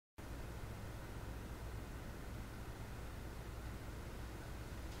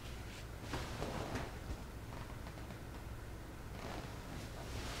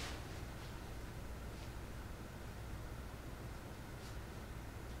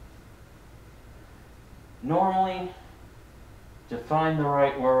Normally, to find the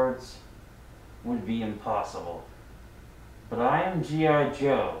right words would be impossible. But I am G.I.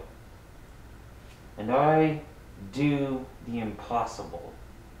 Joe, and I do the impossible.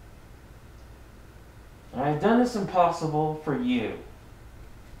 And I've done this impossible for you,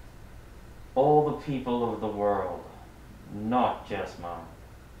 all the people of the world, not just mine.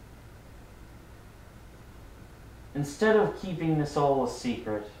 Instead of keeping this all a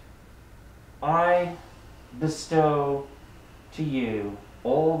secret, I bestow to you,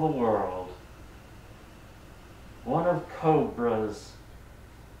 all the world, one of Cobra's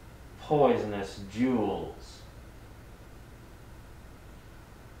poisonous jewels.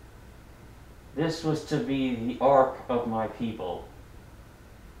 This was to be the ark of my people,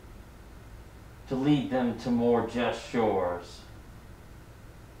 to lead them to more just shores.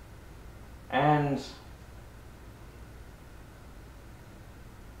 And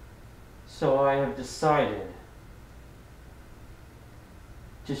so I have decided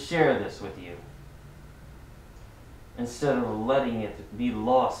to share this with you, instead of letting it be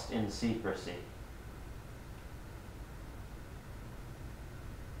lost in secrecy.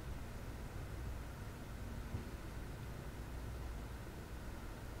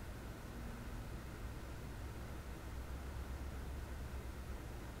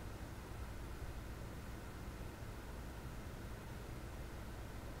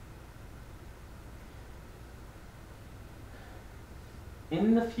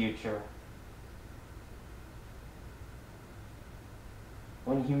 In the future,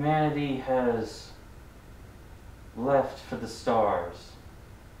 when humanity has left for the stars,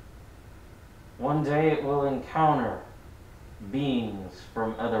 one day it will encounter beings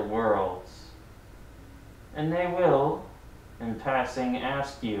from other worlds, and they will, in passing,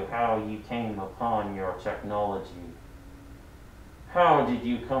 ask you how you came upon your technology. How did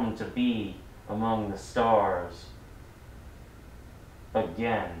you come to be among the stars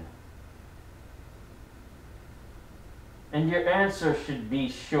again? And your answer should be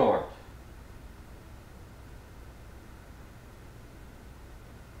short.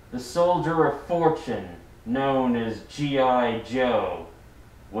 The soldier of fortune, known as G.I. Joe,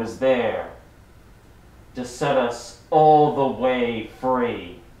 was there to set us all the way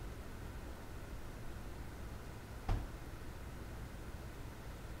free.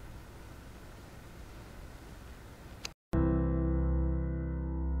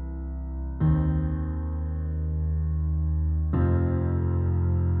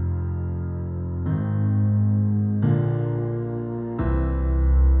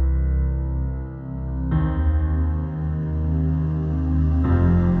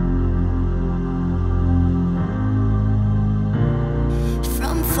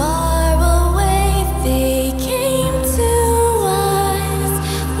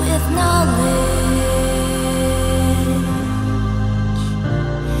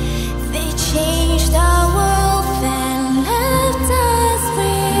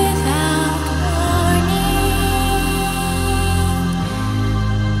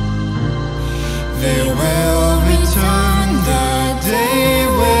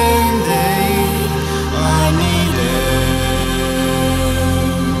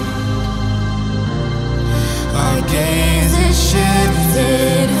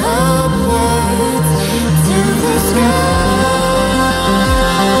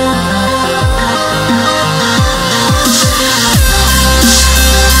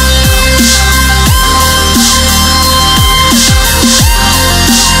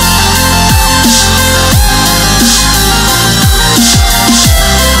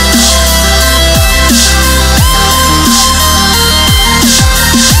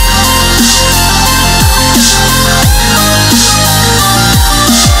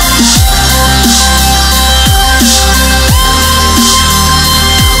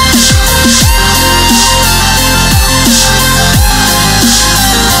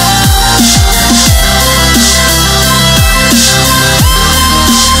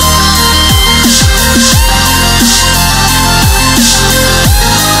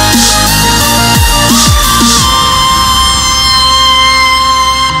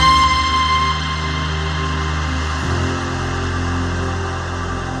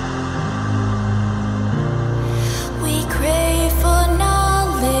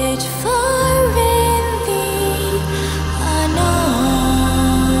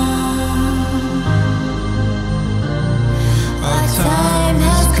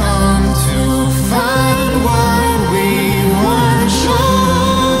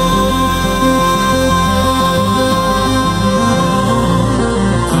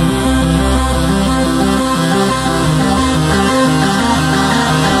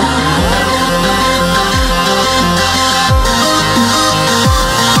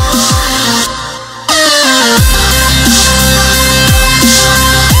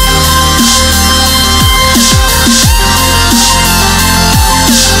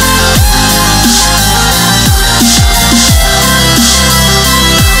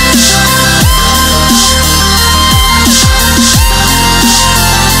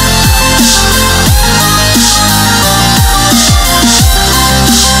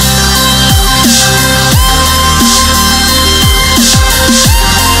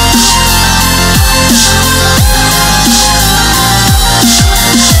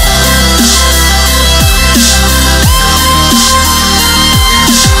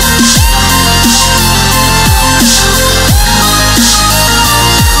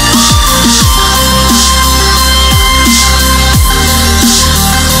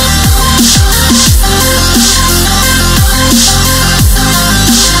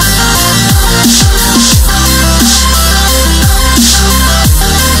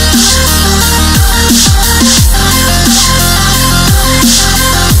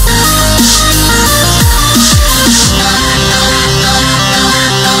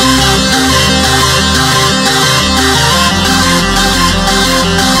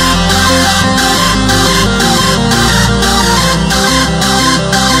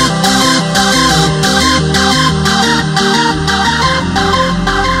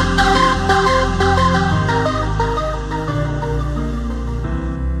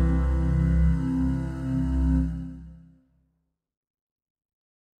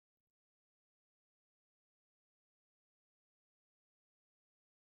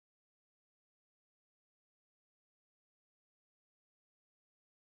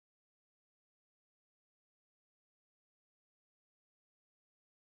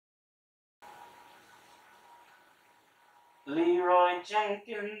 Leroy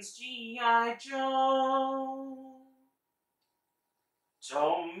Jenkins, G.I. Joe.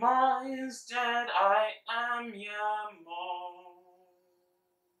 Toma is dead, I am Yamo.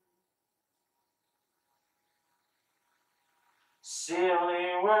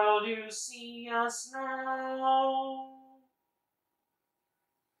 Silly world, you see us now.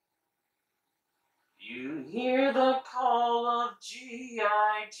 You hear the call of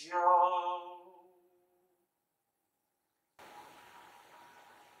G.I. Joe.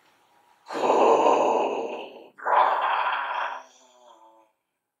 Cobra!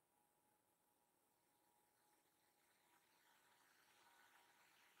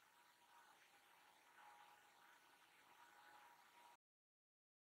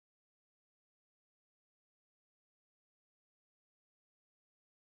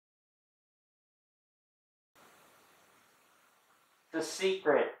 The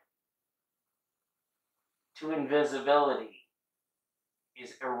secret to invisibility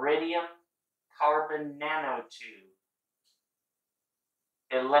is iridium carbon nanotube.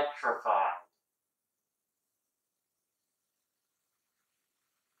 Electrify.